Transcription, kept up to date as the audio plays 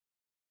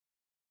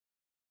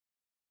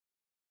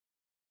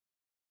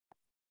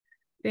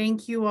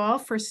Thank you all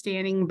for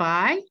standing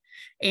by,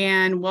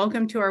 and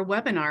welcome to our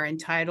webinar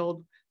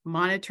entitled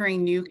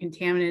Monitoring New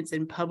Contaminants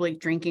in Public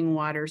Drinking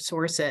Water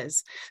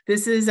Sources.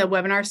 This is a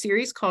webinar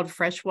series called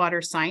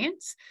Freshwater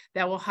Science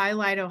that will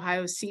highlight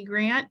Ohio's Sea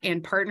Grant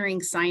and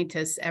partnering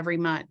scientists every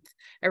month.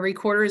 Every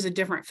quarter is a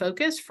different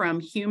focus,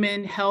 from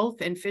human health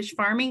and fish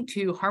farming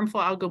to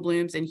harmful algal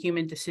blooms and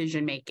human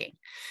decision-making,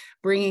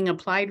 bringing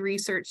applied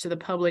research to the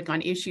public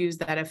on issues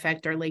that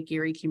affect our Lake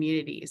Erie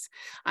communities.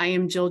 I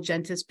am Jill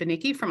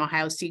Gentis-Banicki from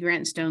Ohio Sea Grant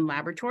and Stone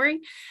Laboratory,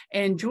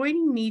 and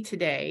joining me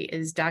today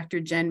is Dr.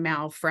 Jen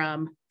Mou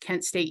from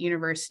Kent State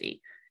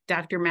University.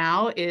 Dr.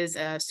 Mou is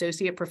an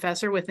associate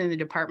professor within the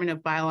Department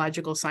of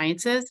Biological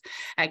Sciences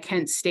at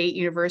Kent State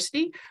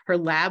University. Her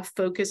lab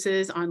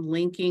focuses on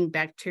linking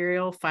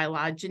bacterial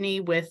phylogeny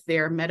with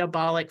their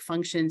metabolic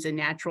functions in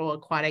natural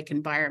aquatic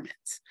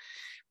environments.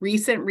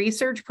 Recent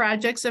research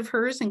projects of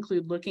hers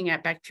include looking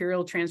at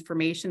bacterial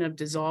transformation of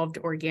dissolved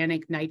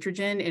organic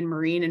nitrogen in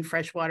marine and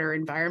freshwater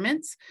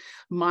environments,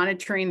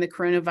 monitoring the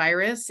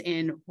coronavirus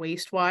in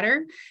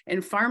wastewater,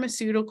 and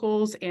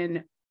pharmaceuticals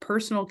and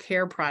personal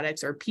care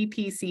products, or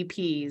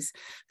PPCPs,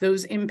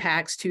 those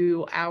impacts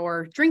to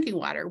our drinking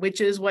water, which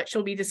is what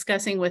she'll be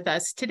discussing with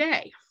us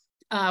today.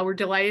 We're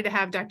delighted to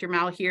have Dr.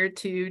 Mou here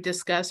to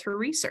discuss her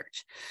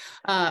research.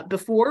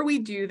 Before we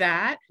do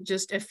that,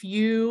 just a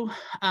few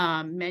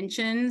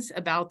mentions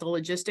about the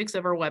logistics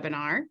of our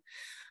webinar.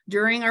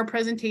 During our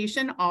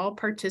presentation, all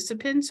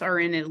participants are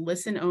in a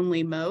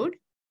listen-only mode.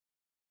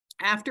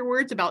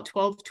 Afterwards, about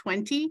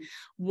 12:20,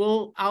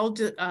 I'll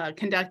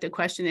conduct a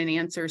question and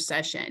answer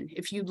session.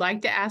 If you'd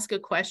like to ask a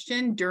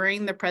question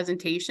during the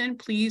presentation,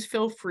 please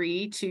feel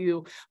free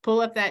to pull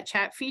up that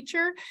chat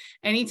feature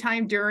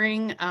anytime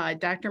during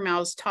Dr.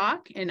 Mou's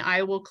talk, and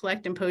I will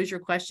collect and pose your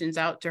questions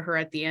out to her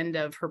at the end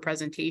of her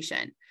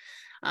presentation.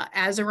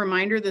 As a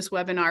reminder, this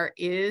webinar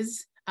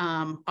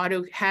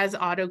has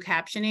auto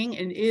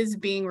captioning and is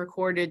being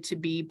recorded to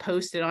be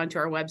posted onto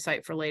our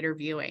website for later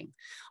viewing.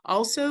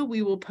 Also,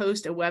 we will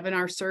post a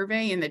webinar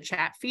survey in the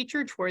chat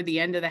feature toward the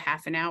end of the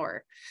half an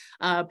hour.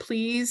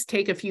 Please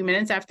take a few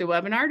minutes after the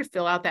webinar to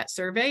fill out that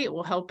survey. It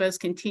will help us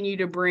continue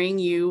to bring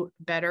you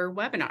better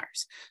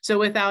webinars. So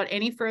without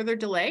any further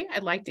delay,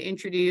 I'd like to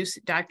introduce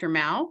Dr.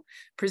 Mou,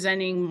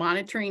 presenting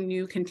Monitoring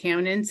New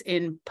Contaminants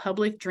in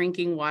Public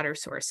Drinking Water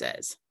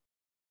Sources.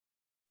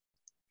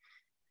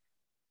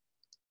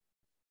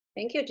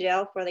 Thank you,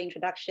 Jill, for the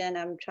introduction.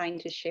 I'm trying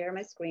to share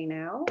my screen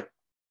now.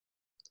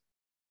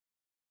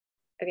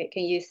 Okay,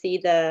 can you see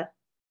the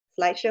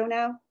slideshow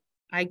now?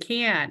 I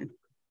can.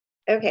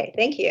 Okay,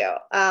 thank you.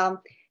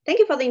 Thank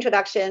you for the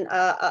introduction.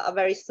 A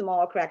very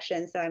small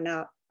correction, so I'm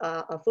not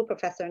a full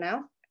professor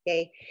now.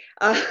 Okay,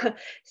 I'm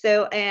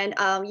so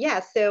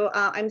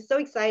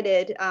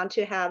excited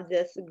to have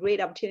this great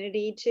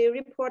opportunity to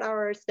report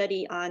our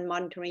study on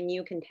monitoring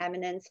new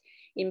contaminants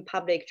in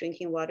public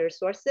drinking water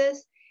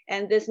sources.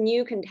 And this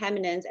new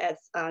contaminants, as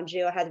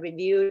Jill has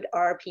reviewed,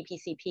 are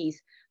PPCPs,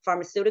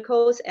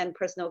 pharmaceuticals, and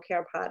personal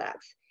care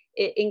products.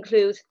 It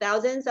includes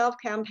thousands of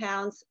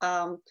compounds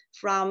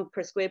from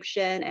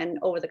prescription and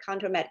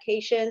over-the-counter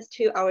medications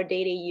to our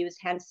daily use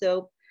hand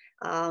soap,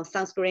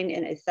 sunscreen,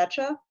 and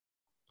etc.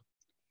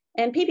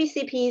 And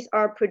PPCPs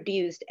are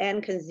produced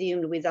and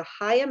consumed with a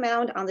high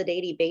amount on the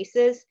daily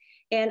basis.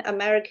 And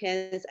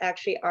Americans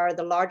actually are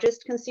the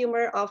largest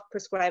consumer of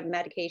prescribed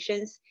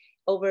medications.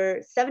 Over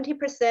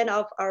 70%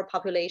 of our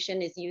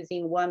population is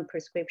using one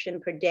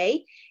prescription per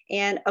day,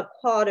 and a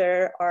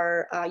quarter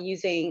are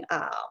using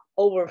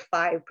over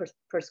 5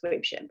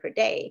 prescriptions per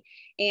day.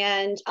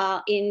 And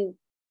in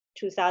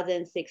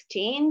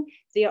 2016,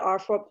 there are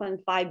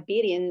 4.5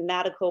 billion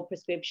medical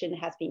prescriptions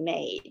has been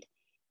made.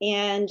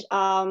 And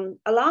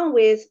along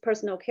with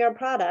personal care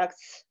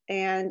products,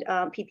 and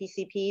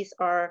PPCPs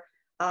are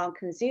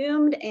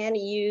consumed and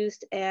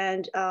used,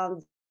 and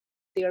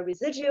their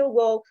residual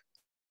will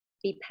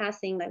be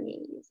passing, let me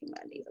use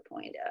my laser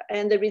pointer,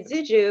 and the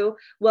residue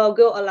will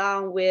go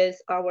along with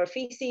our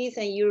feces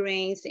and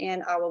urines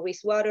and our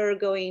wastewater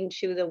going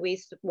to the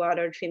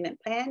wastewater treatment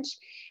plant.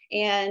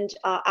 And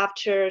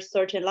after a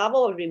certain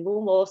level of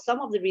removal, some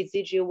of the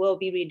residue will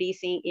be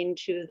releasing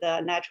into the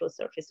natural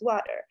surface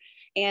water.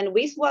 And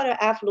wastewater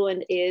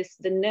effluent is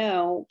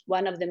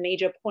one of the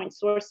major point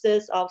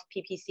sources of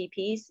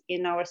PPCPs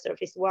in our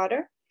surface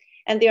water.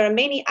 And there are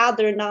many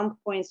other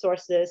non-point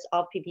sources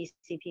of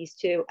PPCPs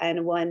too.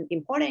 And one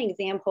important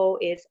example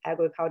is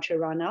agriculture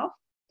runoff.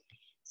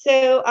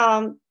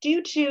 So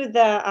due to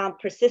the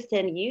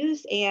persistent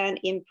use and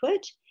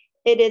input,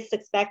 it is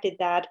expected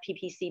that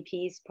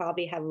PPCPs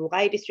probably have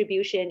wide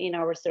distribution in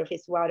our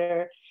surface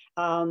water.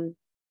 And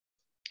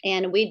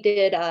we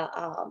did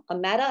a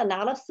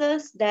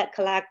meta-analysis that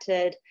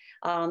collected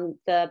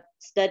the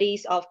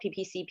studies of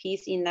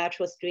PPCPs in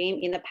natural stream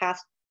in the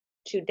past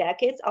 2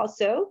 decades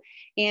also.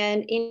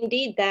 And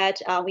indeed that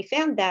we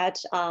found that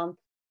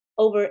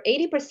over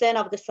 80%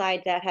 of the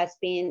site that has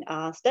been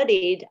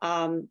studied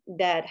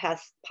that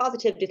has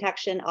positive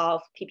detection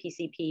of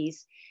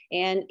PPCPs.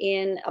 And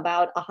in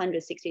about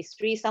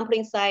 163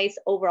 sampling sites,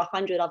 over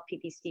 100 of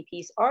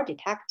PPCPs are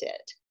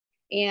detected.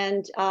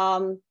 And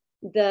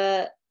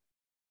the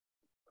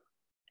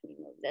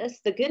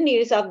good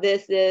news of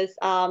this is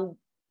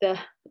let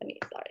me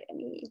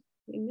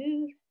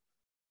remove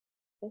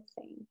this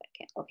thing if I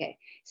can. Okay,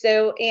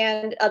 so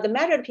and the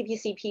measured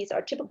PPCPs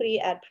are typically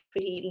at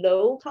pretty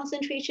low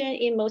concentration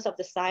in most of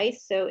the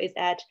sites. So it's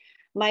at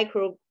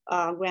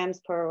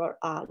micrograms per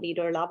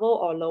liter level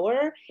or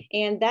lower,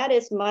 and that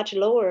is much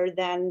lower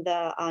than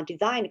the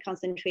designed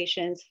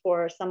concentrations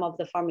for some of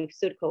the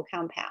pharmaceutical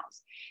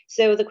compounds.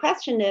 So the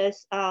question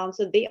is,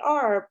 so they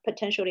are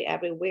potentially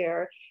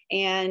everywhere,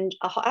 and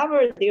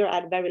however, they're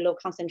at very low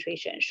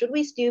concentration. Should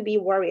we still be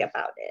worried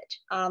about it?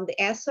 The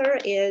answer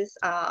is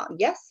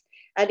yes.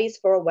 At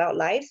least for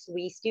wildlife,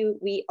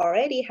 we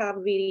already have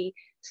really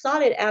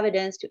solid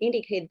evidence to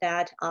indicate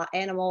that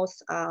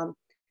animals,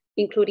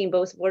 including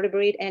both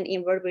vertebrate and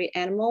invertebrate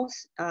animals,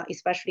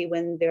 especially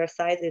when their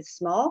size is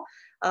small,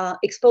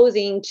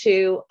 exposing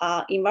to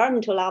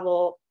environmental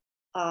level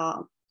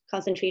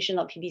concentration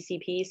of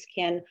PPCPs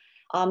can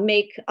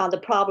make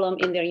the problem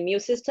in their immune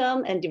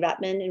system and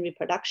development and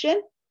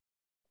reproduction.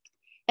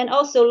 And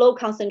also low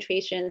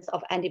concentrations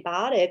of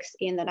antibiotics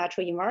in the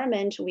natural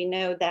environment, we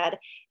know that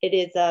it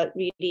is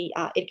really,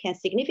 it can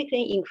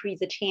significantly increase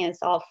the chance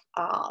of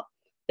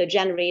the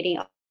generating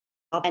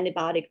of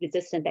antibiotic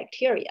resistant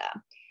bacteria.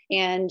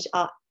 And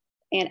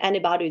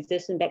antibiotic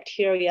resistant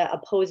bacteria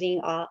are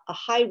posing a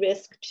high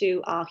risk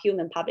to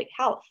human public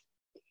health.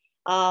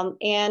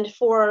 And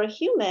for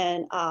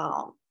human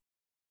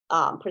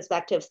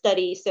perspective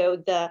study,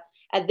 so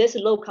at this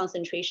low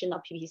concentration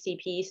of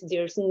PPCPs,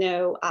 there's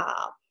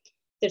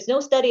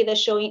no study that's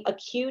showing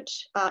acute,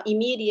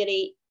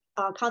 immediately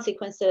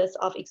consequences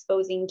of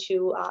exposing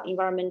to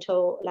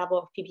environmental level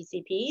of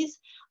PPCPs.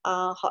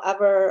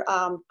 However,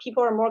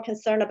 people are more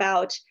concerned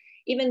about,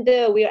 even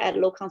though we are at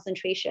low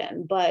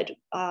concentration, but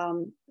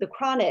the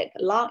chronic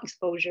long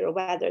exposure,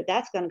 whether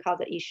that's going to cause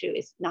an issue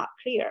is not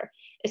clear.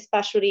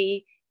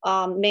 Especially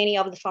many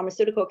of the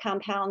pharmaceutical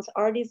compounds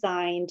are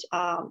designed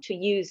to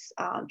use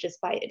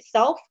just by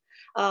itself.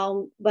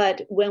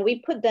 But when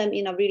we put them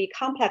in a really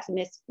complex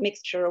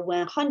mixture,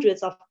 when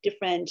hundreds of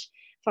different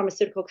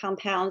pharmaceutical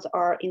compounds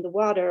are in the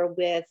water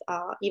with,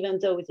 even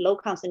though with low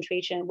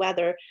concentration,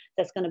 whether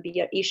that's going to be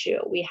an issue,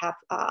 we have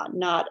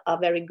not a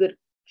very good,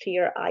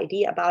 clear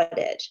idea about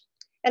it.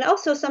 And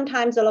also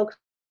sometimes the low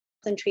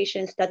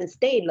concentrations doesn't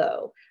stay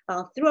low.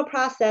 Through a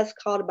process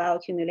called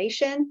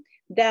bioaccumulation,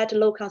 that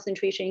low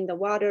concentration in the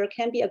water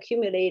can be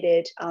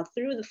accumulated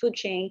through the food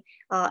chain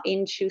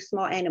into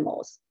small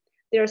animals.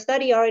 There are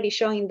studies already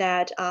showing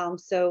that,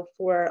 so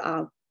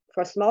for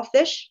small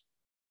fish,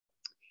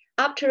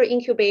 after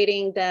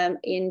incubating them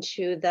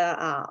into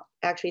the,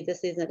 actually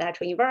this is the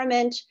natural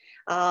environment,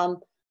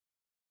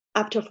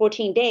 after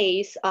 14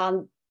 days,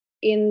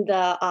 in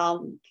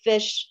the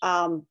fish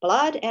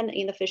blood and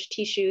in the fish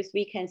tissues,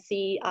 we can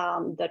see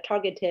the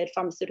targeted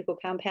pharmaceutical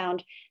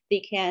compound.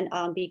 They can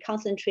be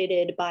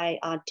concentrated by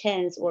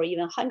tens or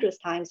even hundreds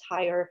times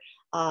higher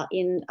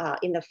in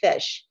the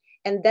fish.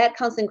 And that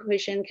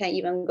concentration can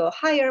even go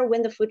higher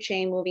when the food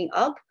chain moving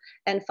up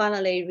and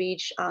finally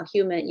reach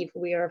human if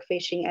we are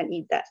fishing and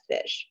eat that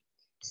fish.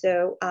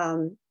 So,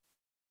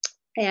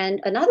 and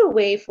another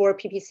way for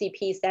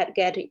PPCPs that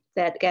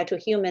get to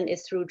human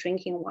is through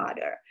drinking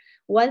water.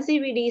 Once they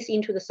release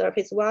into the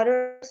surface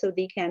water, so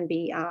they can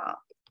be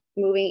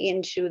moving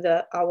into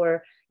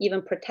our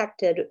even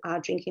protected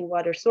drinking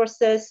water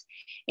sources.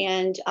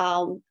 And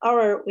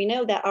we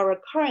know that our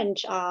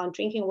current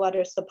drinking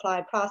water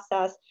supply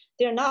process,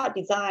 they're not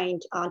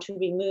designed to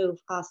remove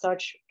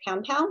such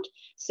compound.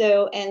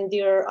 So, and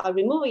their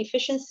removal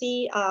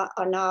efficiency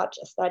are not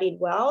studied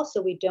well.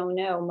 So we don't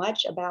know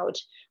much about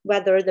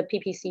whether the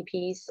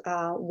PPCPs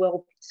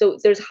will, so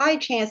there's high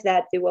chance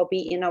that they will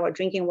be in our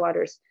drinking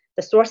waters,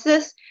 the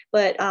sources,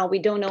 but we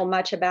don't know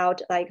much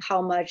about like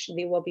how much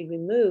they will be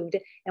removed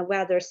and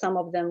whether some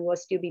of them will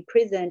still be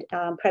present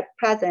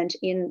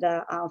in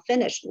the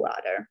finished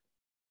water.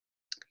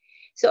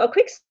 So a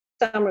quick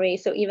summary,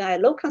 so even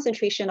at low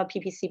concentration of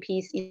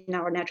PPCPs in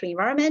our natural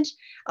environment,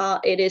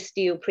 it is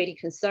still pretty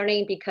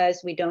concerning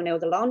because we don't know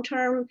the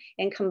long-term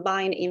and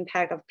combined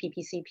impact of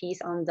PPCPs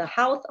on the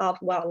health of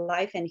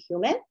wildlife and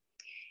human.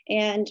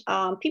 And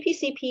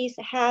PPCPs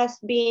has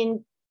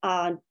been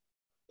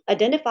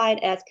identified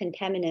as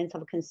contaminants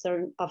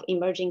of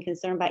emerging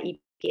concern by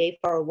EPA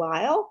for a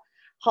while.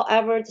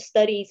 However, the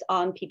studies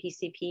on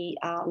PPCP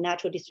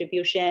natural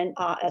distribution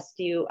are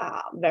still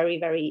very,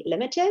 very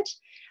limited.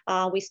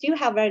 We still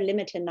have very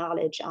limited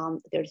knowledge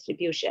on their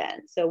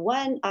distribution. So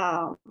one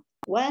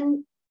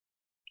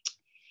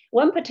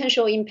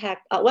potential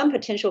impact, one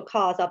potential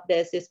cause of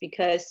this is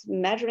because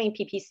measuring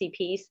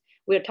PPCPs,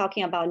 we're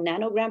talking about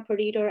nanogram per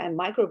liter and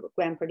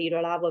microgram per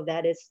liter level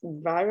that is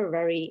very,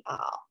 very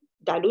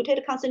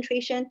diluted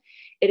concentration.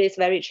 It is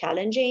very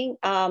challenging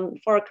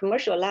for a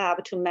commercial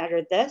lab to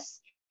measure this.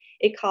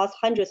 It costs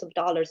hundreds of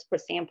dollars per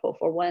sample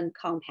for one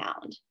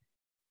compound.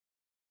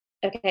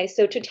 Okay,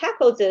 so to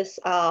tackle this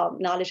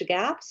knowledge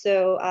gap,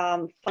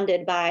 so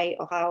funded by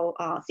Ohio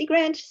Sea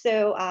Grant,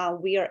 so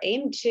we are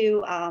aimed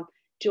to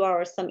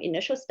do some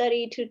initial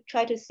study to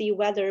try to see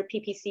whether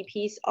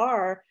PPCPs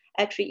are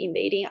actually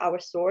invading our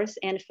source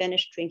and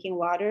finished drinking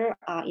water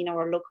in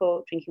our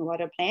local drinking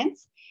water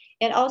plants.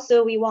 And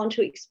also we want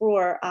to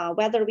explore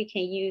whether we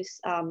can use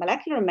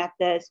molecular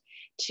methods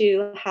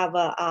to have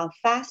a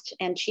fast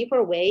and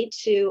cheaper way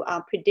to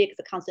predict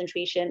the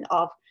concentration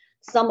of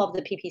some of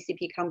the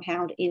PPCP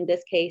compound. In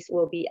this case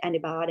will be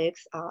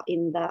antibiotics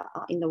in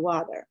the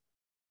water.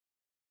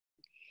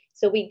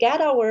 So we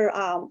get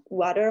our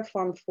water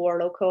from 4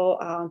 local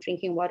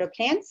drinking water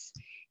plants.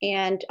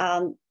 And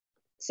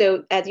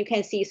so as you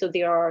can see, so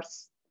they are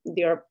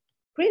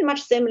pretty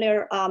much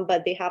similar,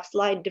 but they have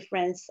slight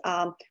difference.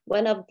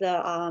 One of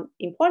the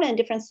important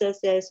differences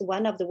is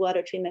one of the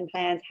water treatment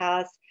plants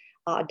has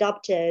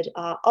adopted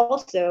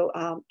also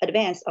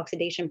advanced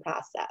oxidation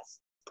process.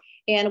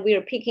 And we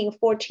are picking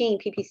 14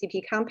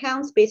 PPCP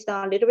compounds based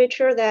on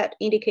literature that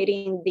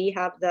indicating they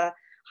have the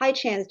high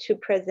chance to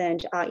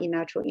present in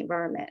natural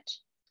environment.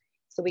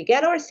 So we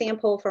get our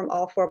sample from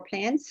all 4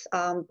 plants,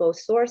 both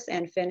source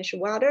and finished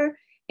water,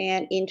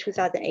 and in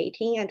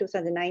 2018 and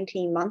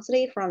 2019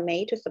 monthly from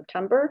May to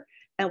September.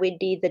 And we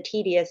did the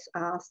tedious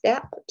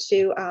step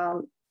to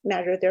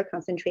measure their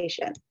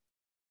concentration.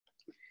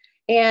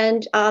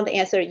 And the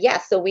answer,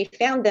 yes. So we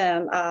found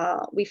them,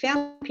 we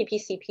found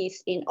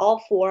PPCPs in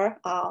all 4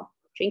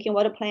 drinking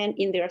water plants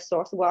in their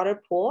source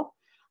water pool.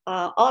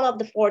 All of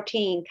the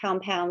 14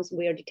 compounds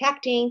we are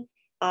detecting,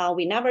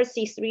 we never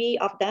see 3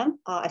 of them,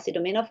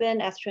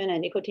 acetaminophen, estrin,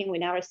 and nicotine, we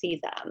never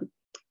see them.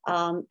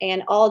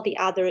 And all the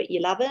other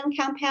 11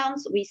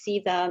 compounds, we see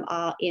them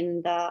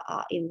in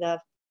the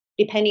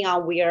depending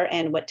on where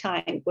and what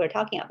time we're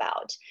talking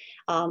about.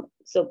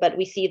 But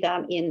we see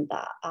them in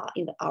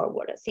our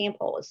water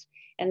samples.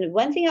 And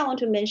one thing I want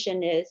to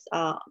mention is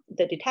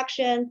the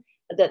detection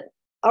that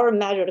our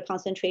measured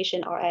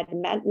concentration are at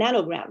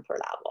nanogram per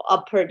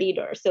level, per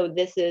liter. So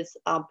this is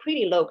a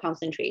pretty low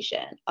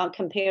concentration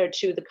compared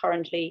to the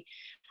currently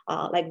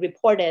like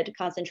reported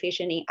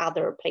concentration in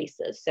other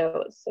places.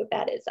 So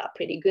that is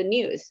pretty good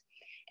news.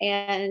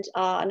 And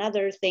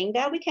another thing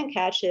that we can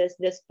catch is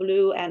this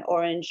blue and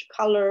orange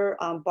color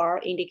bar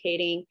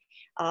indicating,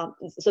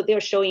 so they're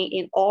showing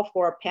in all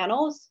 4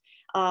 panels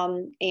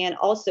and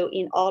also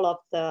in all of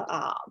the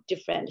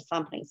different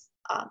sampling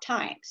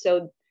time.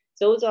 So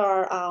those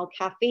are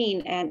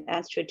caffeine and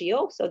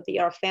estradiol. So they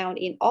are found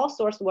in all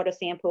source water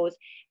samples,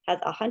 has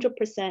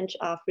 100%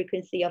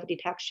 frequency of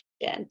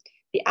detection.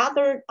 The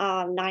other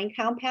 9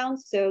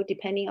 compounds, so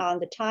depending on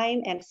the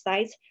time and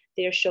size,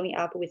 they're showing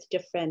up with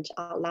different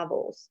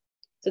levels.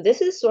 So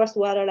this is source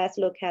water. Let's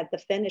look at the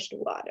finished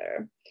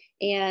water.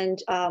 And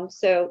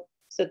so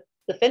the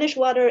finished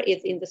water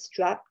is in the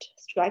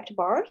striped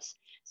bars.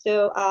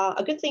 So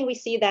a good thing we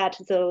see that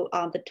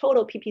the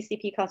total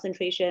PPCP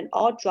concentration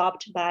all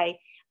dropped by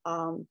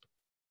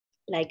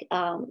like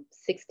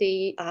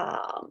 60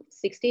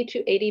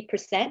 to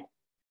 80%.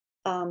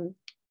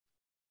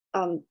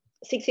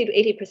 60 to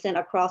 80%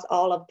 across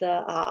all of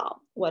the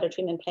water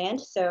treatment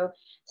plants. So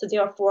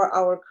therefore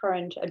our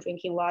current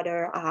drinking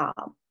water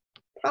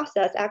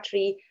process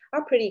actually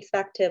are pretty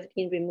effective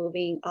in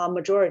removing a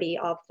majority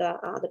of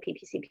the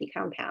PPCP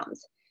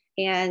compounds.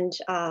 And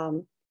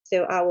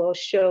so I will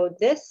show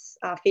this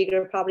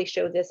figure, probably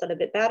show this a little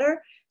bit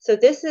better. So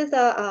this is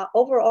a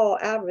overall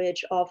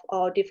average of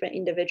all different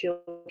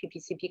individual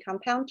PPCP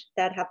compounds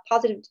that have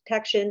positive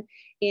detection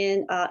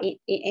in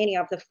any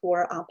of the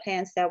 4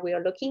 plants that we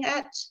are looking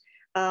at.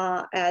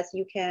 As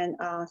you can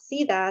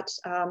see that,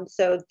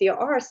 so there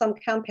are some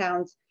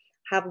compounds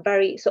have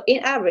so in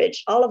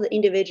average, all of the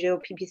individual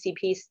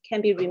PPCPs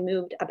can be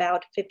removed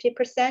about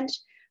 50%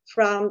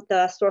 from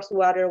the source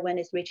water when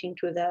it's reaching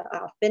to the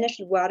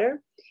finished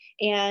water.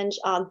 And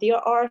there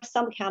are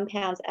some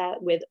compounds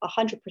with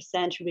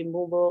 100%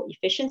 removal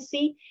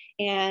efficiency.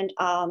 And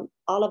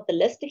all of the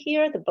list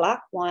here, the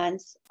black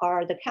ones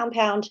are the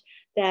compound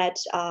that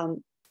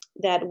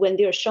when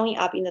they're showing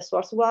up in the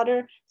source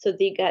water, so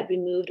they get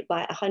removed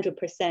by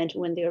 100%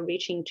 when they're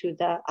reaching to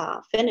the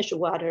finished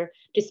water,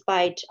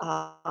 despite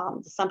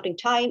the sampling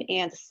time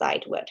and the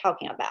site we're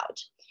talking about.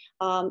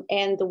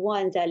 And the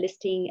ones that are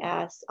listing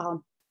as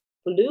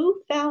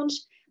blue found,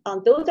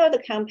 those are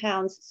the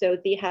compounds, so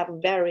they have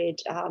varied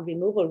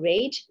removal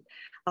rate.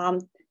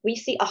 We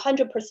see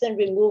 100%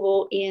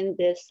 removal in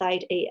the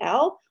site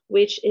AL,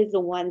 which is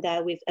the one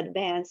that with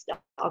advanced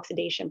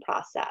oxidation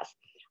process.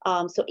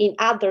 So in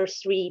other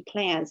 3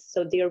 plants,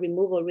 so their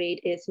removal rate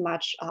is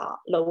much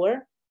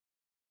lower.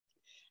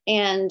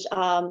 And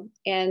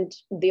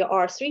there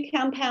are 3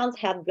 compounds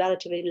have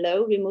relatively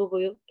low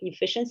removal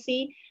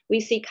efficiency. We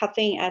see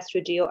caffeine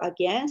estradiol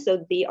again,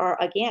 so they are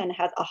again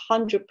has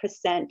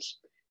 100%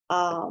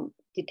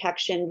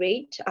 detection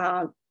rate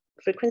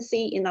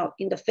frequency in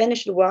the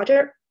finished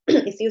water.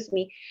 Excuse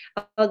me,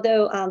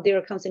 although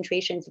their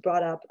concentrations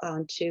brought up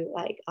to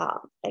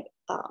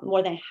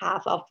more than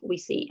half of we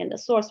see in the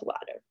source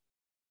water.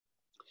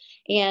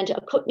 And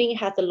cotinine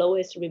has the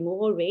lowest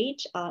removal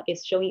rate.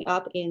 It's showing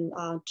up in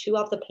 2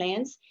 of the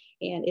plants,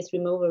 and its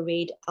removal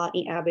rate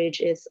in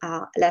average is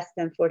less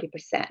than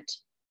 40%.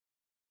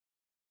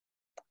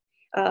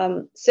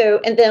 And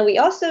then we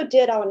also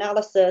did our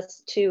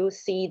analysis to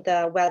see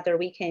whether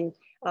we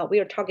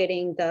are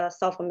targeting the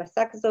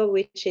sulfamethoxazole,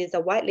 which is a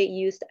widely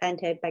used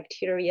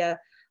antibacterial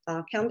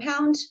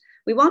compound.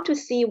 We want to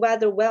see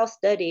whether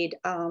well-studied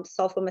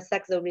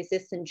sulfamethoxazole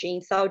resistant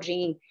gene, SAL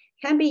gene,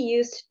 can be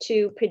used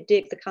to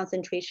predict the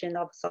concentration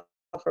of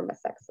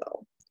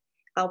sulfamethoxazole.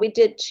 We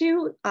did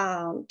two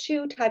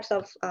types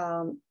of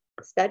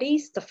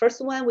studies. The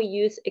first one, we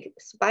used a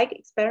spike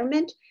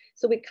experiment.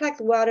 So we collect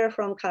water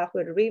from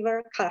Cuyahoga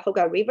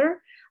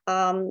River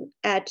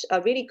at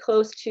really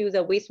close to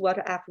the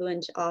wastewater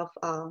effluent of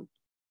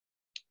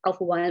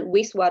one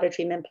wastewater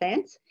treatment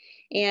plant.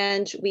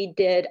 And we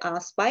did a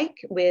spike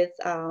with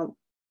 10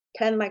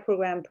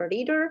 microgram per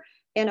liter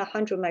and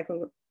 100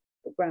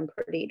 microgram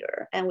per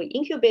liter. And we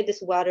incubate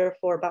this water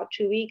for about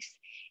 2 weeks.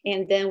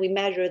 And then we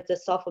measured the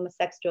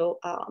sulfamethoxazole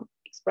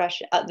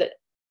expression, the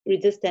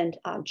resistant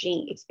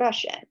gene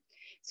expression.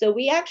 So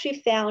we actually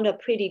found a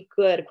pretty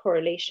good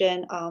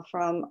correlation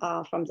from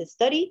this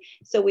study.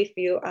 So we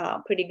feel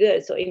pretty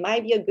good. So it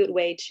might be a good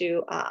way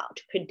to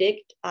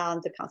predict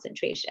the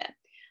concentration.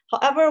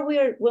 However,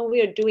 when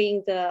we are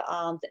doing the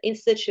in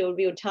situ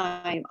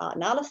real-time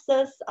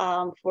analysis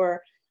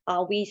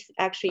we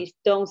actually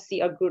don't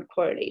see a good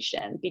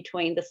correlation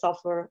between the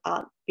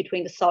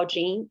SAL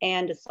gene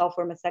and the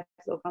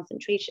sulfamethoxazole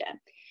concentration.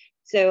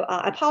 So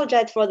I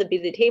apologize for the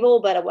busy table,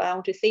 but what I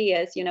want to say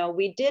is,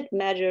 we did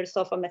measure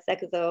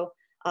sulfamethoxazole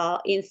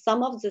in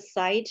some of the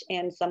site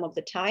and some of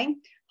the time.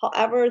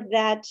 However,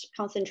 that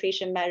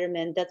concentration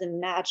measurement doesn't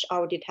match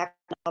our detection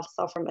of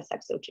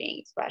sulfamethoxazole gene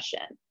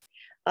expression.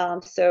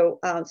 So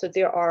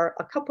there are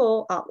a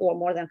couple or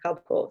more than a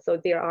couple. So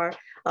there are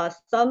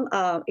some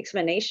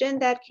explanation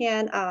that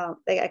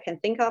I can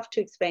think of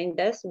to explain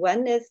this.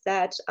 One is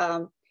that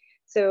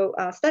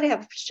studies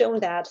have shown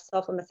that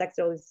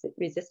sulfamethoxazole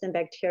resistant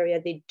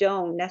bacteria, they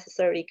don't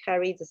necessarily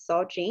carry the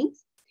SAL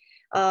genes.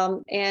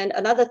 And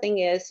another thing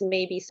is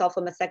maybe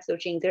sulfamethoxazole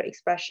gene, their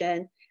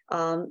expression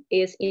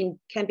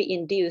can be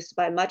induced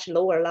by much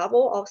lower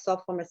level of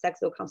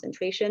sulfamethoxazole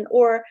concentration,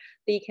 or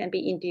they can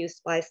be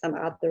induced by some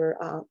other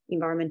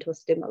environmental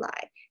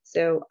stimuli.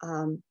 So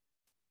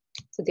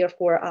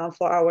therefore,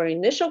 for our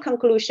initial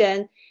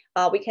conclusion,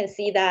 we can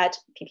see that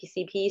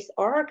PPCPs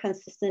are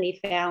consistently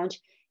found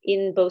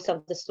in both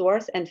of the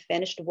source and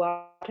finished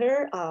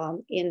water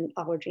in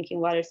our drinking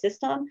water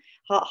system.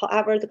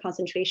 However, the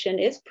concentration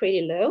is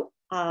pretty low,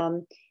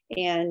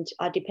 and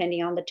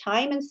depending on the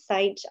time and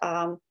site,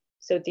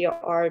 so there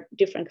are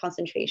different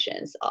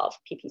concentrations of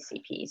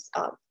PPCPs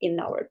in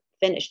our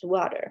finished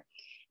water.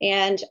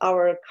 And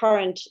our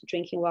current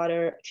drinking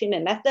water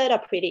treatment method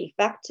are pretty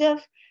effective.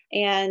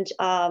 And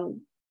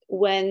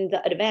when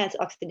the advanced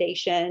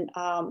oxidation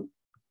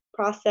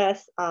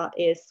process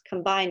is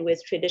combined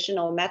with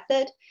traditional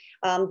method,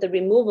 the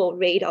removal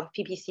rate of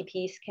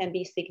PPCPs can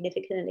be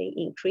significantly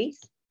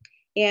increased.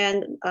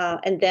 And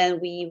then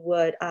we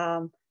would,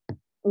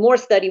 more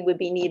study would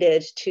be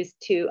needed to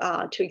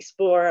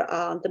explore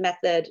the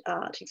method,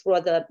 to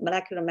explore the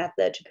molecular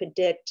method to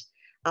predict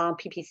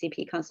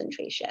PPCP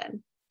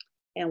concentration.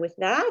 And with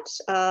that,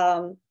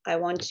 I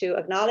want to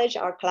acknowledge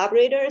our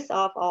collaborators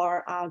of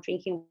our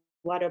drinking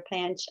water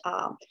plant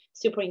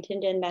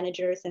superintendent,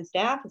 managers, and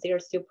staff. They are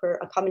super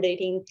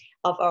accommodating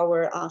of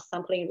our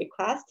sampling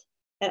request.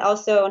 And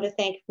also I want to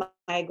thank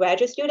my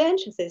graduate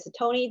student, this is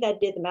Tony, that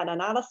did the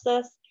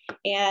meta-analysis,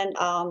 and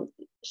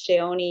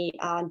Sheoni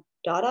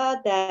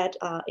Dada, that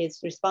is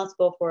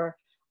responsible for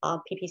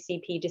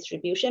PPCP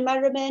distribution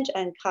measurement,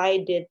 and Kai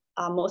did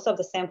most of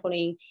the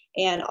sampling,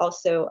 and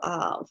also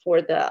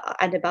for the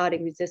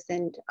antibiotic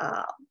resistant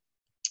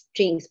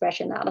gene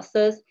expression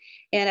analysis.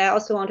 And I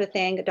also want to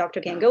thank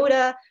Dr.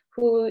 Gangoda,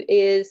 who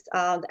is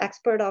the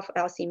expert of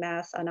LC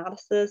mass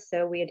analysis.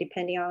 So we are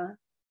depending on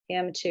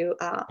him to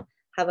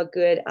have a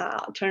good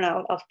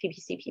turnout of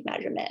PPCP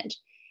measurement.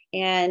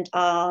 And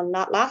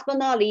last but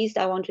not least,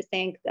 I want to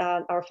thank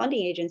our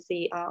funding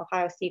agency,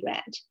 Ohio Sea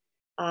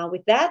Grant.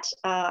 With that,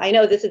 I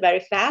know this is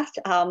very fast,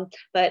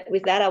 but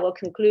with that, I will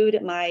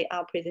conclude my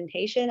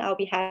presentation. I'll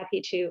be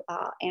happy to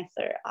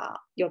answer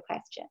your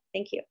question.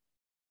 Thank you.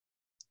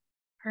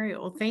 All right,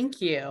 well,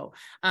 thank you.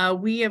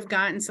 We have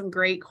gotten some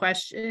great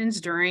questions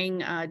during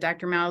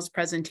Dr. Mou's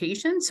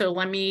presentation. So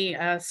let me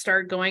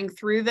start going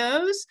through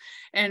those,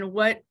 and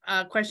what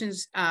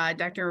questions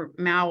Dr.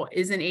 Mou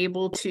isn't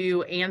able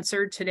to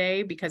answer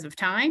today because of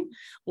time.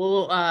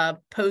 We'll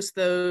post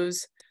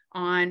those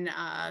on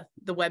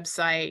the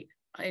website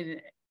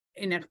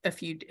in a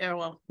few,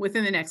 well,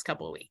 within the next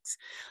couple of weeks.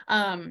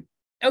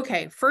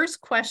 Okay,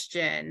 first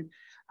question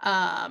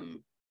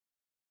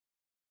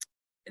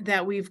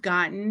that we've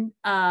gotten.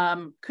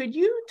 Could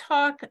you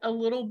talk a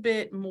little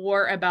bit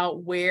more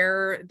about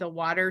where the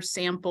water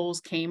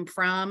samples came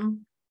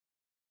from?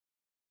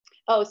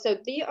 Oh, so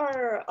they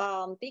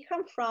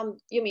come from,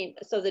 you mean,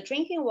 so the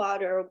drinking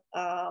water,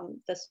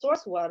 the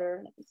source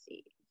water, let me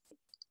see.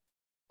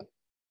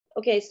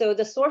 Okay, so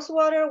the source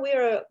water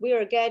we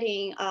are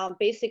getting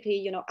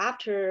basically,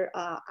 after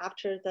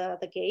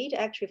the gate,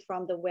 actually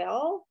from the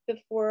well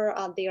before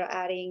they are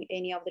adding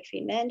any of the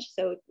treatment.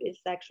 So it's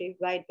actually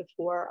right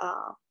before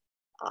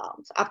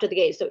so after the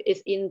gate. So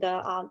it's in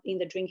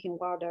the drinking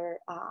water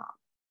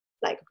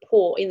like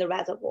pool in the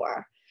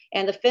reservoir.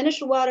 And the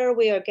finished water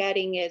we are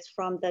getting is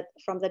from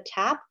the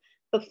tap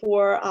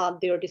before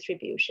their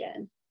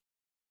distribution.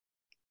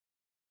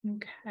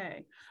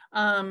 Okay.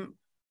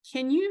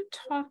 Can you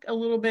talk a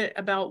little bit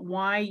about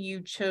why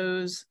you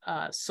chose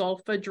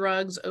sulfa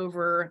drugs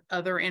over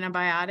other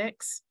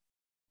antibiotics?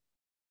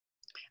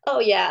 Oh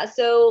yeah,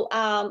 so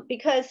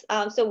because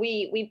so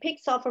we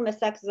picked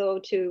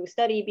sulfamethoxazole to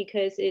study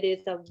because it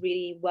is a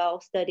really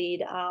well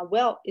studied,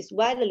 it's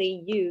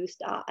widely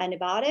used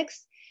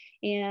antibiotics,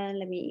 and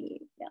let me.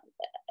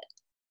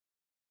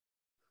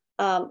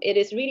 It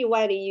is really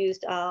widely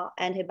used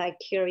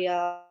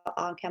antibacterial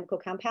chemical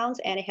compounds,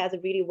 and it has a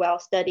really well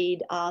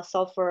studied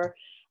sulfur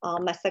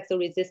methoxazole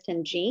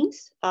resistant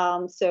genes.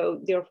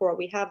 So therefore,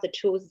 we have the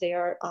tools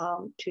there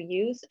to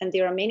use, and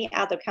there are many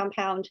other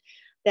compounds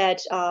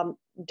that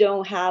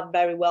don't have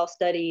very well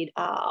studied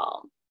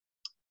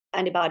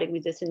antibiotic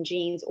resistant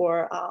genes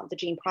or the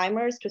gene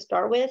primers to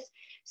start with.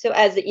 So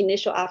as the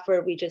initial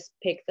effort, we just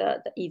picked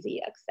the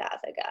easy access,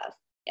 I guess.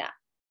 Yeah.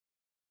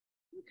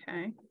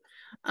 Okay.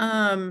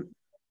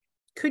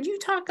 Could you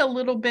talk a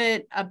little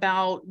bit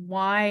about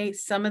why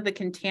some of the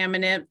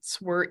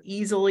contaminants were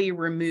easily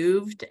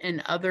removed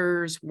and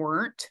others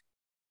weren't?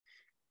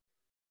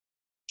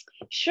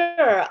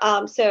 Sure.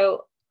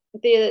 So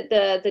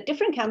the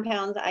different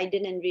compounds, I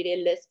didn't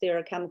really list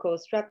their chemical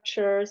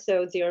structure.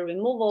 So their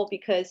removal,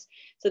 because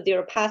so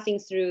they're passing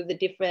through the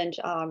different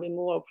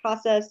removal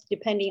process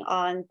depending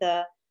on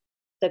the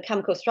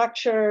chemical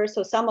structure.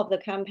 So some of the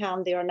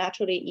compounds, they are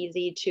naturally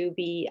easy to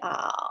be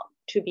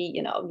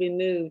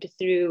removed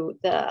through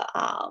the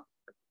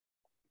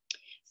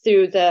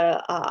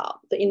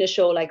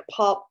initial like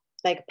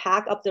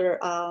pack of their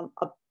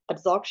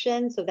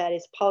absorption. So that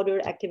is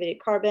powdered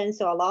activated carbon.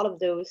 So a lot of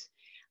those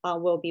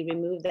will be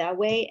removed that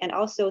way, and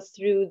also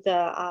through they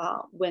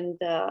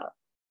are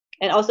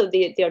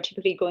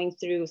typically going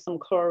through some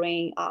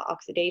chlorine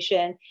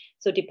oxidation.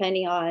 So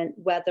depending on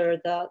whether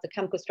the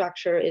chemical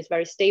structure is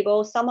very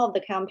stable, some of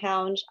the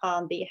compounds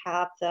they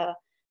have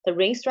the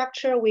ring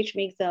structure, which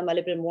makes them a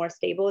little bit more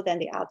stable than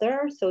the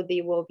other. So they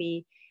will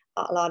be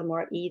a lot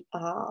more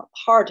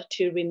hard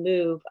to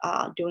remove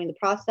during the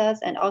process.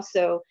 And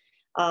also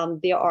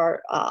there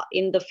are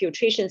in the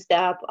filtration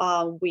step,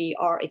 we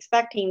are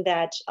expecting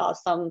that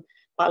some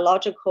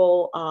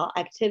biological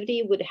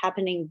activity would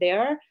happening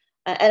there.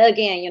 And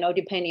again,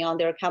 depending on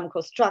their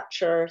chemical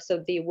structure,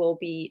 so they will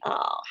be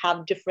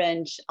have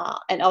different,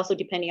 and also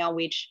depending on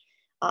which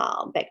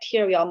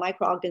bacterial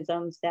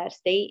microorganisms that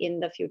stay in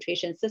the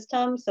filtration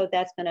system. So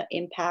that's going to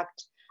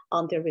impact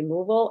their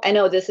removal. I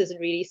know this is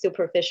really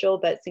superficial,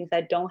 but since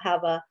I don't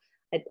have I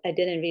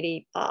didn't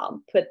really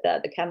put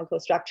the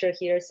chemical structure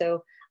here,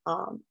 so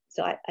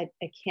I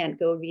can't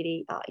go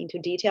really into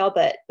detail.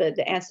 But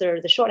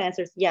the short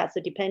answer is yes.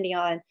 So depending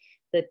on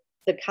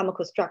the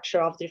chemical structure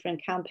of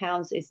different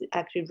compounds is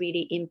actually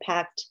really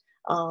impact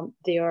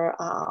their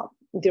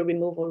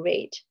removal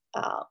rate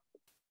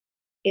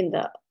in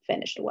the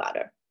finished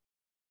water.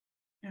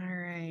 All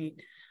right.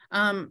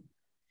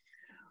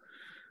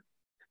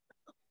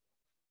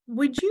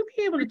 Would you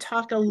be able to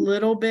talk a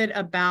little bit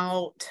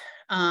about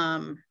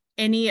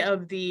any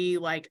of the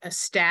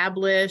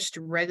established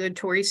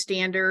regulatory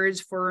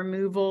standards for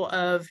removal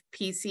of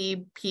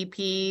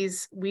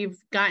PPCPs? We've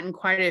gotten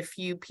quite a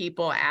few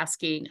people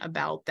asking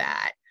about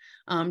that,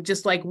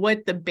 just like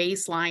what the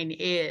baseline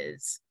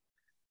is.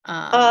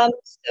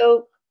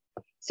 So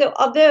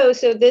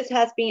this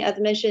has been, as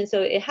mentioned,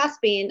 so it has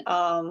been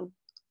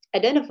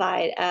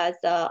identified as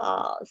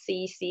a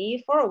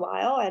CEC for a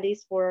while, at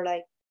least for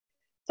like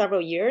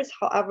several years.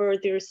 However,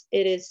 it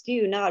is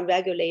still not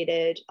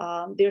regulated.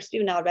 There's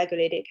still not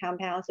regulated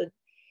compounds.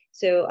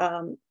 So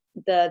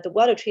the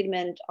water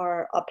treatment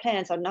or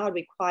plants are not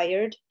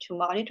required to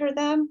monitor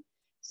them.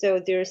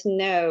 So there's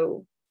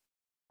no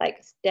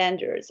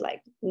standards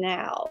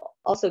now.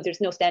 Also,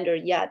 there's no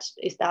standard yet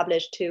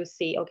established to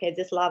see, okay,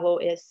 this level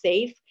is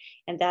safe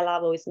and that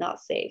level is not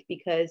safe,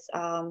 because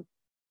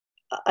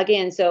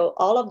again, so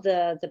all of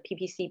the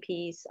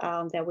PPCPs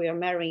that we are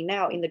measuring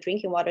now in the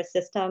drinking water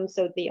system,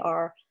 so they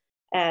are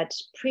at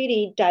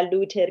pretty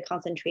diluted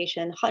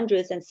concentration,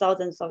 hundreds and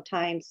thousands of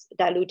times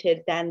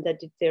diluted than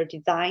their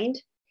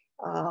designed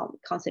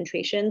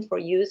concentration for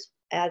use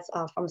as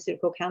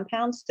pharmaceutical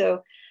compounds.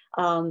 So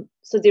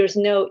there's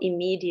no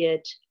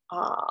immediate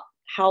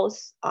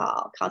health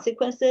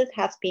consequences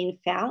has been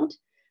found.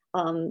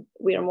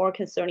 We are more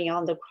concerning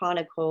on the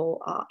chronic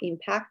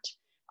impact.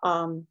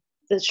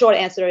 The short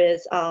answer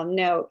is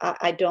no.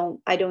 I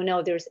don't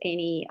know there's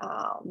any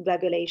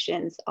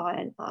regulations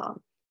on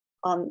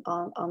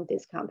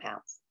these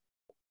compounds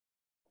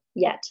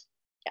yet.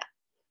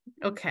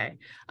 Yeah. Okay.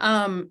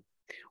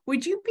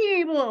 Would you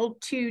be able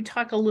to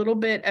talk a little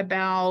bit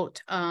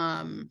about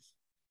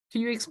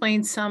Can you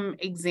explain some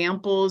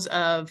examples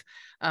of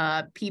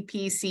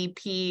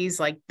PPCPs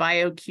like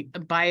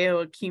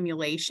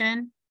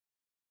bioaccumulation?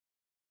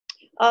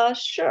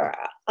 Sure.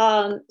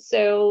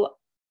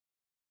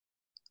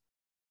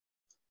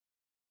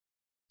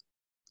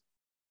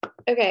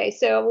 Okay,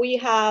 so we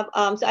have,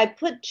 so I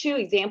put two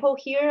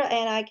examples here,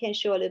 and I can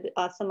show a little bit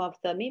some of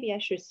the, maybe I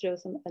should show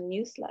a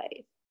new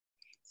slide.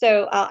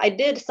 So I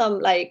did some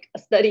like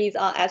studies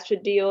on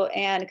estradiol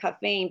and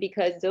caffeine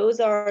because those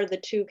are the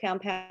two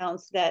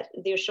compounds that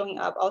they're showing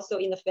up also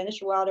in the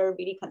finished water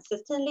really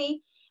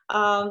consistently.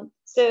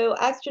 So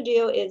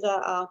estradiol is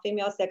a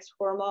female sex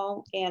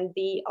hormone, and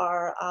they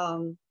are,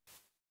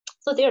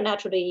 so they're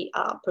naturally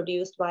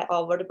produced by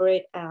all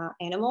vertebrate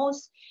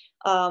animals.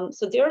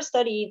 So there are a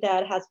study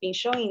that has been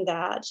showing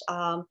that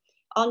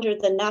under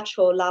the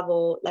natural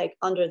level, like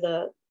under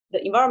the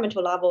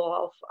environmental level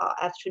of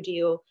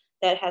estradiol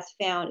that has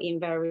found in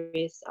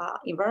various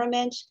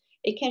environments,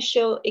 it can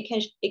show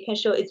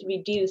it's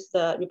reduced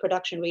the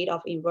reproduction rate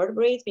of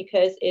invertebrates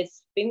because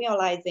it's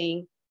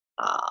femalizing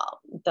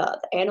the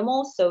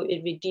animals, so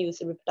it reduces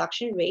the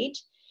reproduction rate.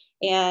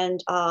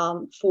 And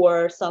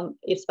for some,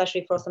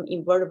 especially for some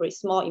invertebrate,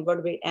 small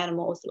invertebrate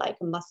animals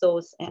like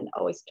mussels and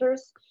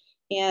oysters.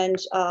 And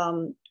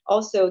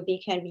also they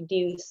can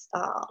reduce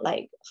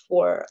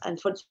for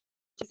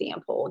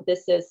example,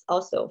 this is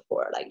also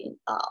for like,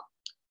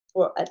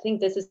 I think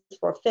this is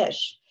for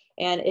fish.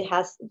 And it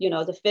has,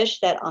 the fish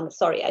that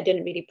sorry, I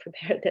didn't really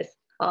prepare this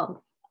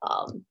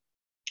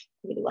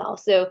really well.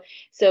 So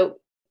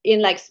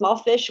in like small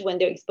fish, when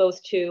they're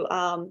exposed to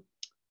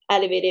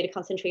elevated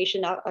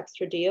concentration of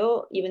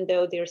estradiol, even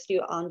though they're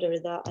still under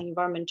the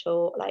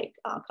environmental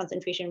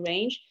concentration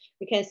range,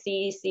 we can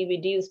see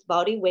reduced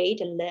body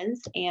weight and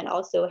length, and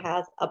also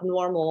has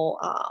abnormal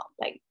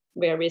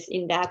various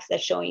index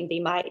that showing they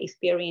might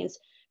experience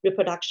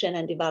reproduction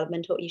and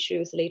developmental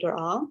issues later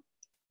on.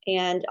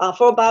 And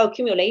for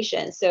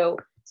bioaccumulation, so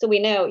we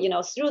know,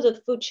 through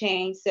the food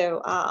chain,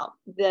 so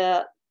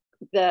the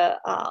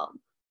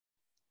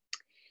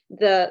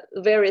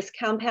various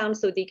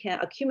compounds, so they can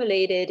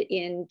accumulate it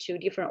into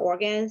different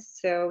organs,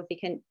 so they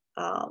can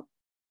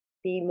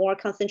be more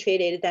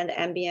concentrated than the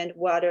ambient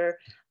water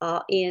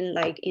in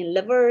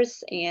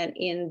livers and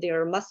in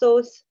their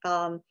muscles.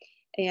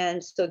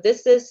 And so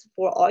this is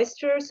for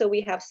oysters. So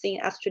we have seen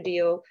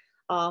estradiol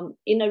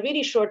in a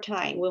really short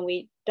time when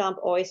we dump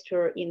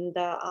oyster in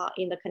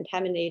the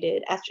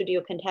contaminated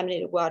estradiol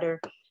contaminated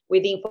water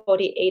within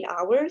 48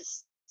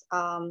 hours.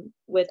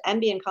 With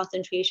ambient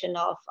concentration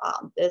of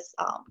this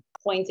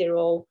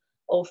 0.005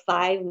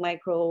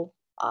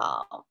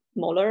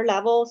 micromolar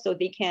level. So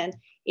they can,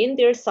 in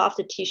their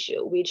soft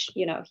tissue, which,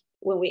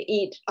 when we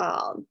eat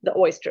the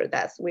oyster,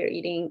 we're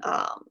eating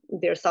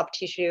their soft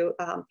tissue.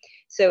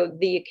 So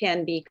they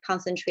can be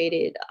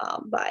concentrated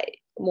by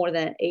more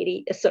than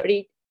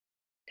 30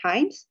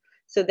 times.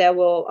 So that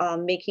will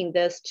making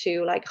this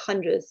to like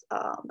hundreds,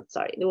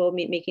 they will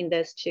be making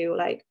this to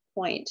like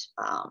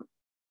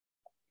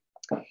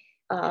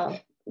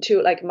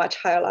to like much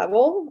higher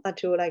level,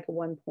 to like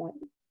 1 point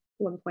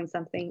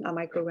something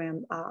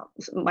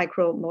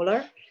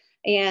micromolar.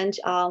 And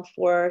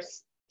for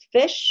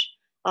fish,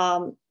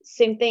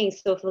 same thing.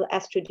 So for the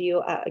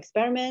estradiol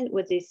experiment,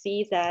 what they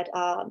see that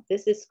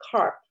this is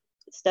carp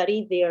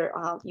study. They're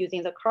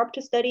using the carp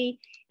to study,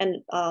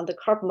 and the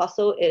carp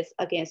muscle is,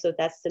 again, so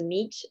that's the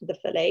meat, the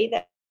fillet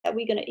that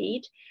we're going to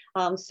eat.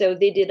 So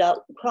they did a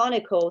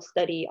chronicle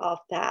study of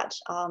that.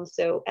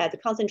 So at the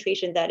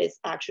concentration that is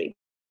actually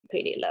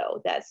pretty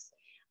low, that's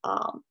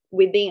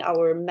within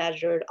our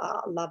measured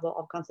level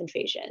of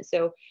concentration.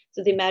 So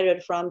they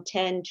measured from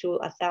 10 to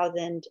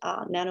 1,000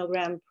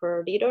 nanogram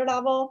per liter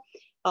level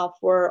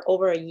for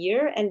over a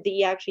year. And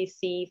they actually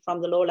see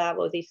from the low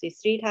level, they see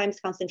 3 times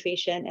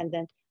concentration. And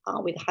then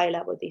with high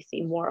level, they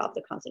see more of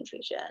the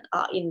concentration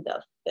in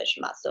the fish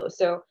muscle.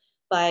 So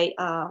by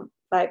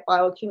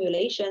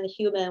bioaccumulation,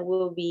 human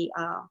will be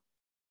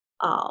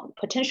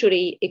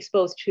potentially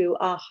exposed to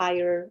a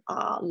higher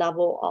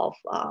level of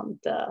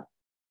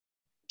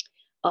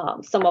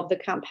some of the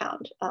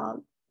compound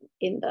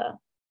in the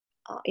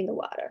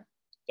water.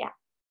 Yeah.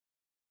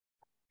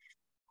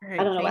 All right,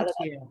 I don't know whether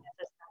thank you. that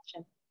answers the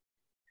question.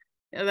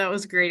 Yeah, that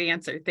was a great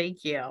answer.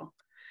 Thank you.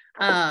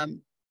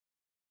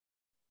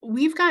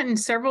 We've gotten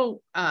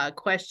several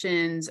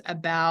questions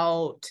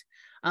about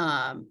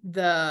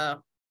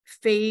the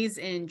phase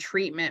in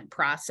treatment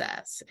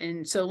process.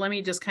 And so let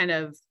me just kind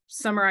of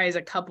summarize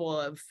a couple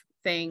of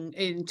things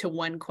into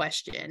one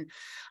question.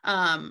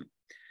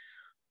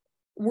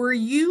 Were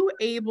you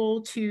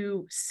able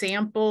to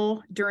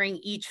sample during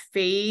each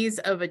phase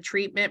of a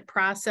treatment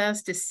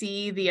process to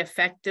see the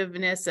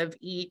effectiveness of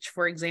each,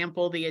 for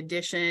example, the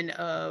addition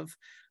of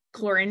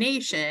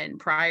chlorination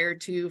prior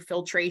to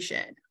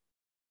filtration?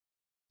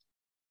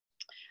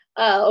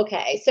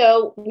 Okay,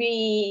 so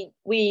we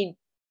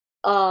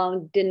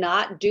did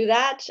not do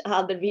that.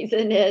 The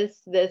reason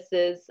is this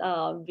is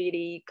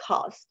really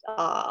costly.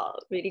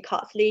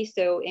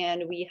 So,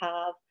 and we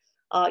have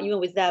even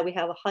with that, we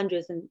have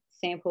hundreds of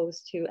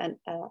samples to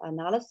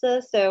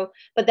analysis. So,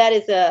 but that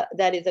is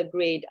a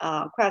great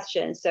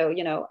question. So,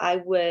 I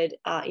would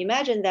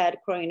imagine that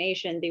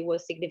chlorination, they will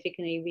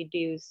significantly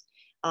reduce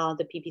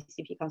the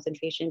PPCP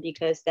concentration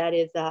because that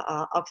is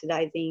a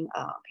oxidizing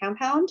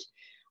compound.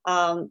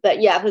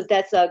 But yeah, because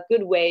that's a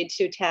good way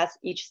to test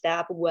each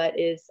step. What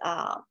is,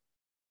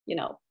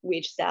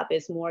 which step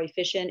is more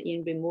efficient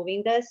in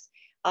removing this.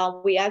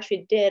 We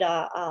actually did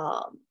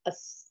a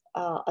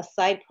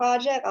side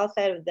project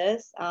outside of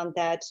this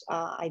that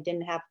I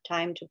didn't have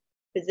time to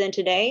present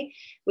today,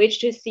 which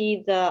to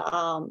see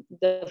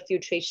the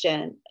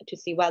filtration, to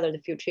see whether the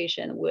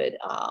filtration would,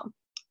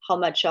 how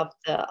much of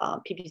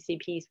the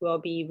PPCPs will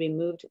be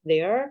removed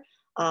there.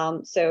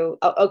 So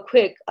a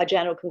quick,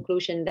 general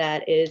conclusion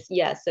that is,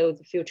 yes, so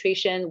the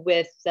filtration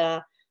with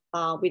the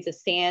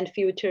sand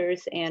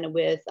filters and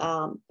with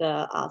some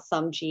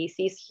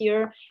GCs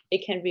here,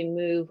 it can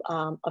remove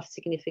a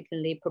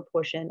significantly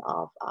proportion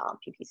of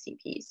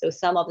PPCPs. So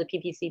some of the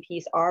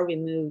PPCPs are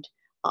removed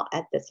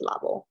at this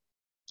level.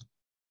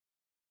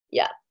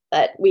 Yeah,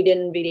 but we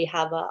didn't really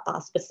have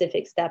a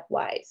specific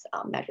stepwise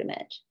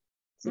measurement.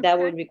 So that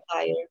would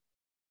require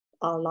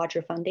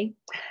larger funding.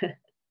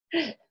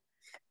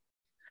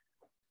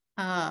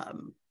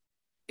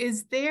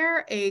 Is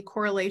there a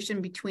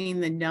correlation between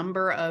the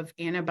number of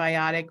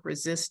antibiotic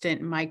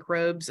resistant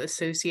microbes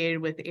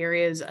associated with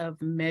areas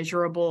of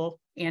measurable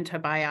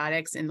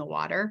antibiotics in the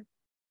water?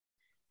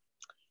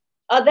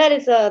 That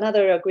is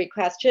another great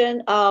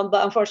question,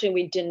 but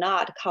unfortunately we did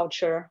not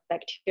culture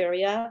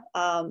bacteria,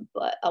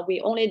 but we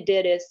only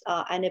did is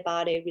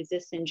antibiotic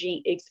resistant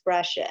gene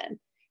expression.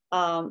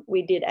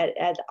 We did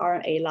at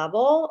RNA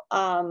level.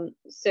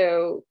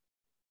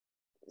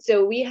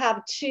 So we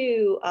have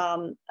two,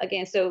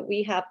 again, so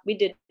we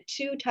did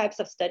two types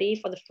of study.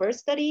 For the first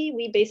study,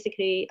 we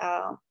basically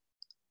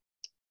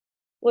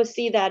will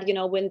see that,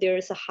 when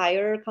there's a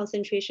higher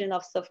concentration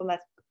of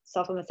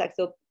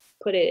sulfamethexyl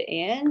put it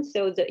in,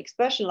 so the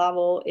expression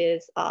level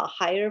is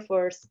higher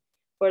for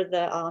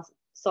the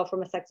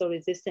sulfamethexyl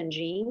resistant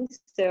genes.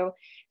 So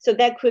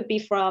that could be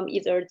from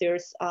either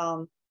there's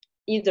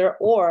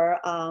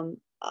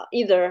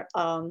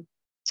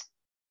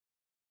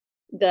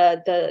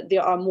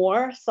there are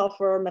more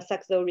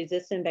sulfur-methexyl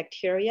resistant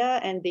bacteria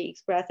and they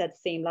express at the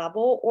same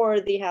level,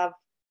 or they have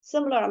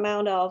similar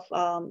amount of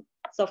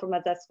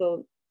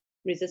sulfur-methexyl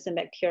resistant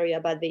bacteria,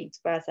 but they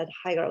express at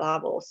higher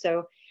level.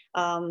 So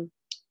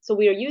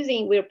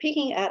we're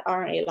picking at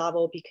RNA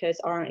level because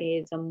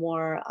RNA is a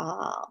more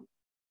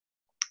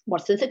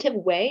sensitive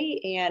way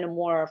and a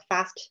more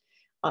fast,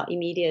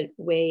 immediate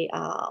way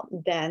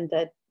than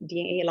the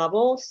DNA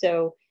level.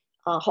 So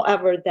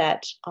however,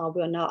 that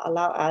will not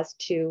allow us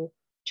to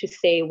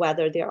say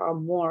whether there are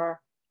more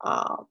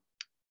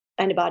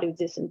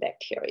antibiotic-resistant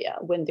bacteria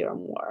when there are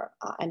more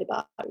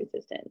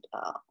antibiotic-resistant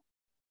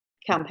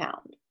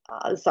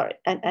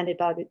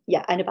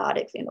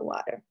antibiotics in the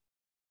water.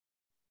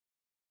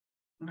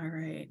 All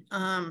right.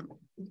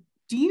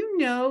 Do you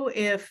know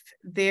if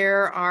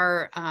there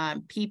are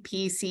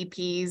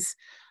PPCPs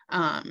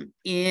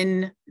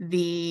in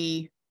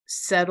the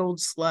settled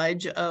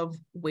sludge of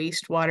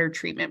wastewater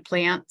treatment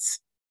plants?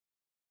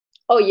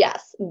 Oh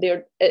yes,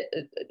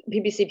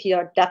 PPCP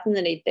are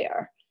definitely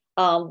there.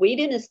 We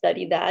didn't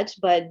study that,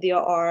 but there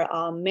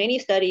are many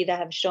studies that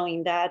have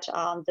shown that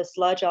the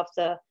sludge of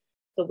the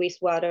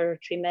wastewater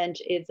treatment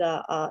is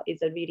a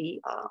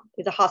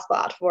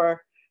hotspot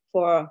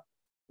for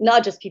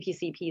not just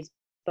PPCPs,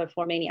 but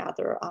for many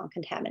other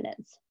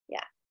contaminants.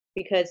 Yeah,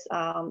 because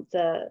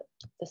the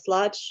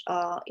sludge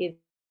is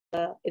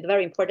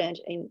very important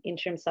in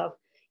terms of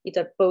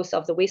either both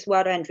of the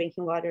wastewater and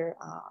drinking water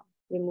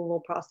removal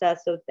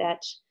process, so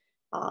that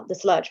the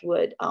sludge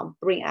would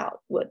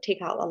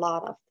take out a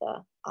lot of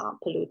the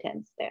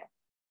pollutants there.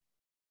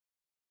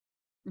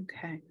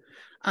 Okay.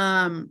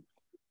 I'm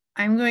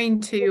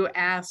going to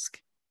ask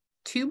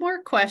two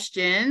more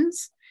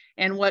questions.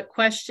 And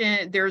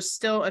there's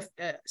still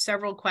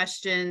several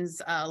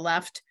questions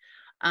left,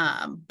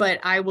 but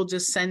I will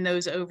just send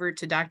those over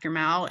to Dr.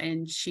 Mou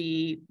and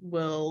she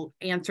will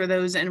answer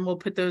those and we'll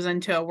put those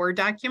into a Word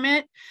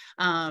document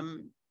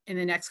in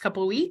the next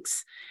couple of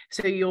weeks.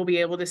 So you'll be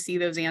able to see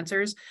those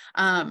answers.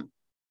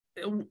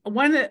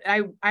 One that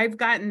I've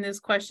gotten this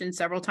question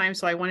several times,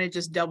 so I want to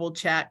just double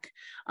check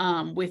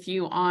with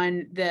you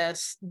on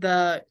this.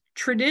 The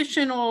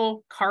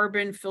traditional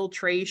carbon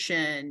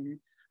filtration,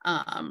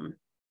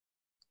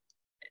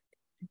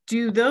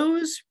 do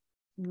those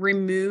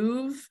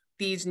remove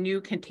these new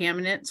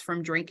contaminants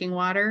from drinking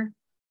water?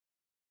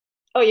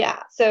 Oh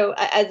yeah. So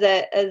as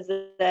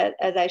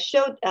I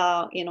showed,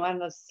 on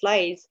the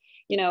slides,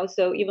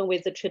 so even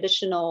with the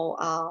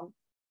traditional,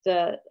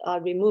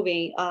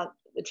 removing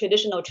the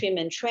traditional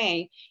treatment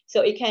train,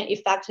 so it can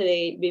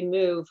effectively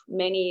remove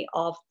many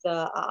of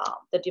the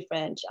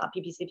different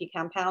PPCP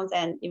compounds,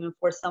 and even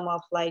for some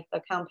of like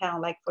the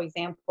compound, like for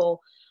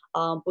example,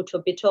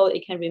 butyl,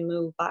 it can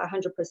remove by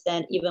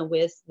 100%, even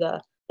with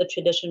the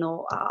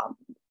traditional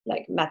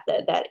like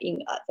method that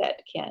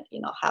can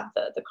have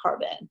the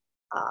carbon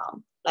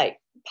like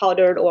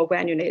powdered or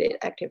granulated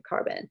active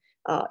carbon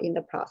in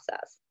the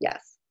process.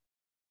 Yes.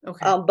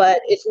 Okay.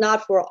 But it's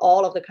not for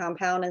all of the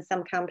compound, and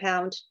some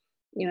compound,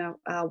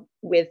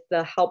 with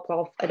the help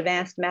of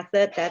advanced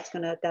method, that's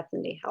going to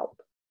definitely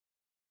help.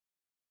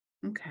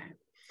 Okay.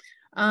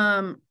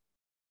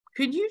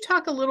 Could you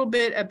talk a little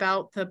bit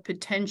about the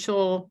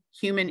potential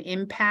human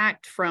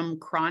impact from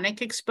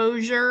chronic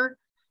exposure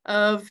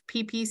of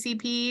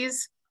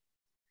PPCPs?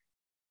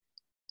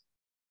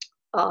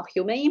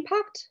 Human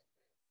impact?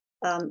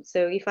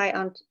 So if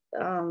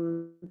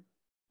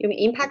you mean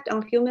impact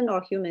on human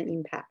or human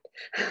impact?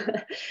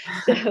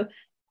 So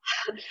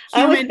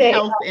I would say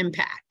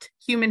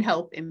human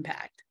health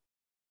impact.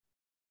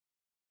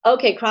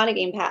 Okay, chronic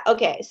impact.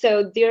 Okay,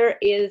 so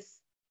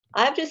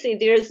I have to say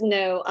there's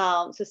no,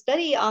 so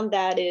study on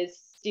that is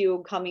still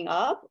coming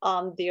up.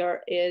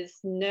 There's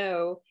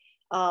no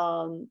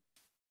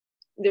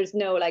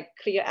like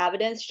clear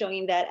evidence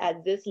showing that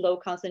at this low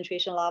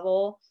concentration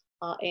level,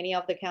 any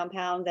of the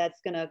compound that's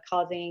gonna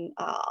causing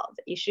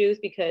the issues,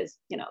 because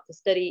the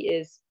study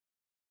is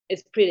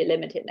pretty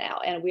limited now,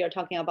 and we are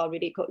talking about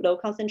really low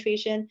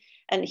concentration.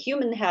 And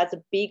human has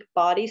a big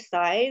body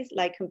size,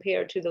 like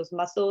compared to those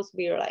mussels,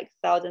 we are like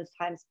thousands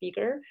times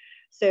bigger.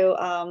 So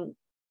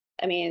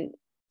I mean,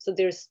 so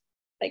there's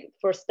like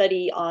for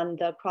study on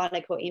the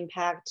chronic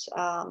impact,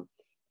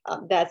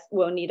 that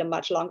will need a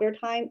much longer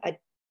time.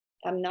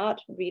 I'm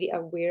not really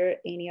aware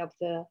any of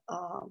the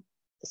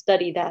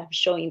study that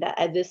showing that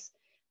at this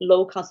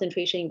low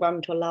concentration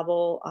environmental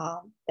level,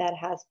 that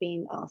has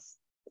been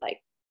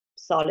like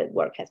solid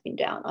work has been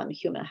done on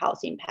human health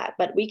impact.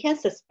 But we can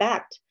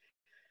suspect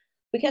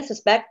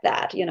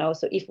that,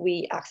 so if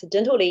we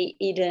accidentally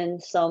eaten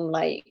some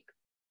like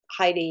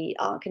highly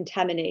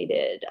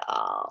contaminated,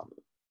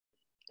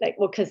 like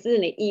we're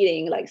consistently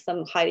eating like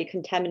some highly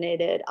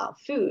contaminated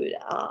food,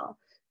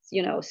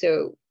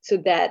 so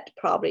that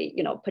probably,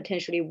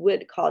 potentially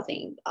would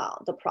causing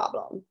the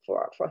problem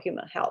for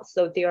human health.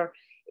 So there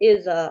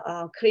is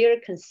a clear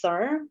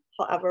concern.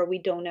 However, we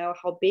don't know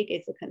how big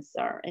is the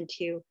concern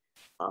until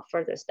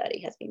further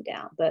study has been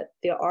done. But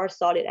there are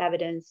solid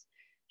evidence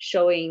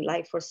showing,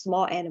 like for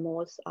small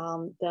animals,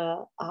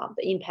 the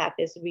impact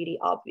is really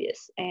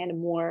obvious and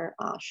more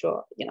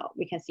short.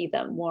 We can see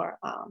them more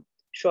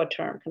short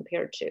term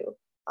compared to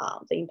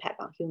the impact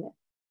on humans.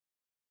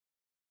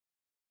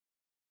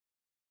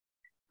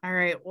 All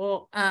right.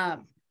 Well,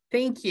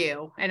 thank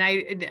you. And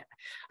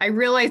I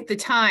realized the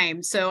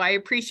time, so I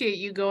appreciate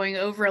you going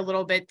over a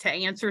little bit to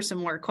answer some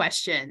more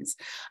questions.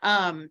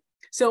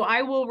 So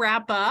I will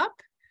wrap up.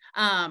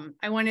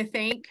 I want to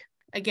thank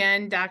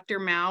again Dr.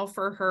 Mou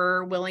for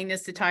her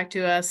willingness to talk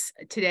to us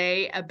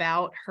today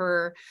about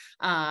her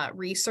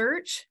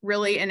research.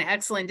 Really an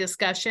excellent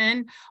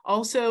discussion.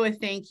 Also a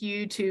thank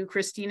you to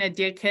Christina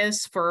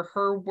Dickus for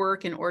her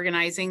work in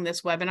organizing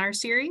this webinar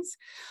series.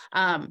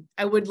 I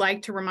would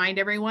like to remind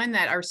everyone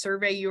that our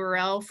survey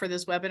URL for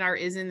this webinar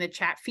is in the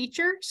chat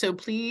feature, so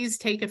please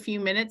take a few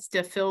minutes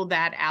to fill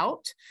that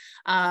out.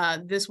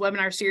 This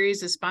webinar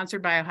series is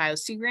sponsored by Ohio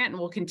Sea Grant and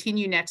will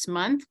continue next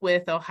month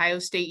with Ohio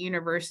State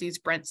University's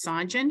Brent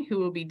Songen, who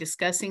will be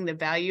discussing the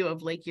value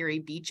of Lake Erie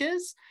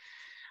beaches.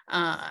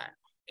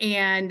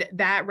 And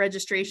that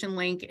registration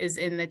link is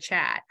in the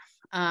chat.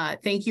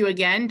 Thank you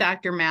again,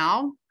 Dr.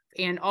 Mou,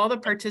 and all the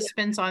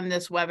participants on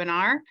this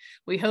webinar.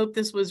 We hope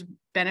this was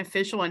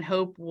beneficial and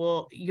hope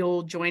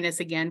you'll join us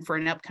again for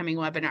an upcoming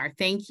webinar.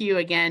 Thank you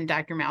again,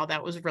 Dr. Mou.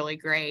 That was really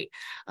great.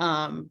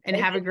 And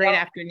have a great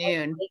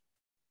afternoon.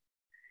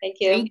 Thank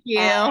you. Thank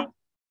you.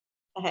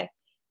 Bye.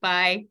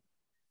 Bye.